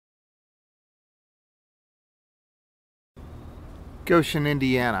Goshen,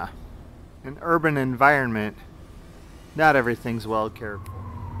 Indiana. An urban environment, not everything's well cared for.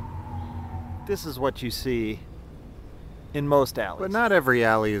 This is what you see in most alleys. But not every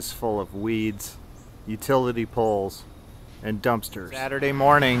alley is full of weeds, utility poles, and dumpsters. Saturday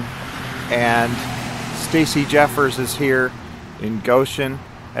morning, and Stacy Jeffers is here in Goshen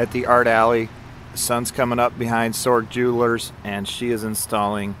at the art alley. The sun's coming up behind Sorg Jewelers, and she is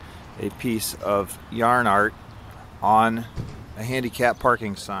installing a piece of yarn art on a handicap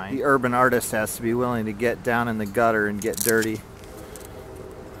parking sign. The urban artist has to be willing to get down in the gutter and get dirty.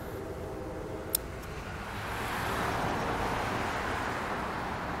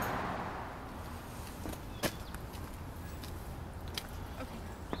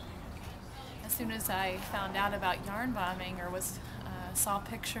 As soon as I found out about yarn bombing or saw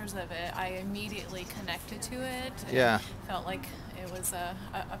pictures of it, I immediately connected to it. Yeah. Felt like it was a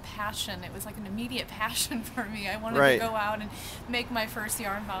passion. It was like an immediate passion for me. I wanted Right. to go out and make my first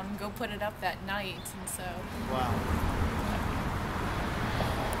yarn bomb and go put it up that night. And so. Wow.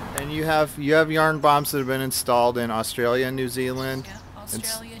 And you have yarn bombs that have been installed in Australia and New Zealand. Yeah,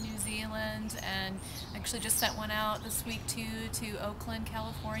 Australia, New Zealand, and actually just sent one out this week to Oakland,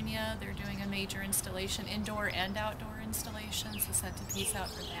 California. They're doing a major installation, indoor and outdoor installation, so sent a piece out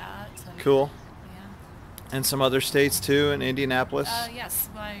for that. And, Cool. yeah. And some other states too, in Indianapolis? Yes,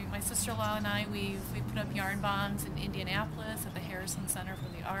 my sister-in-law and I, we put up yarn bombs in Indianapolis at the Harrison Center for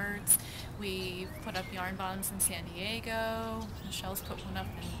the Arts. We put up yarn bombs in San Diego. Michelle's put one up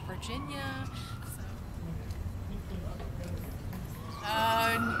in Virginia.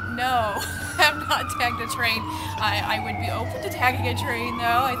 No, I have not tagged a train. I would be open to tagging a train, though.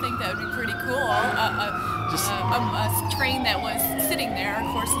 I think that would be pretty cool. A train that was sitting there, of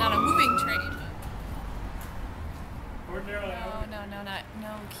course, not a moving train.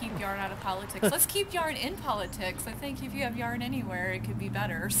 No, keep yarn out of politics. Let's keep yarn in politics. I think if you have yarn anywhere, it could be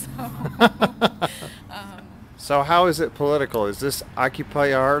better. So how is it political? Is this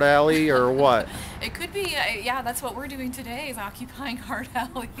Occupy Art Alley or what? It could be, yeah, that's what we're doing today, is occupying art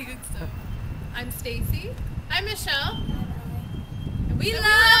alley. So. I'm Stacy. I'm Michelle. We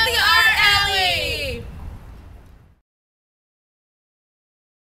love the art alley!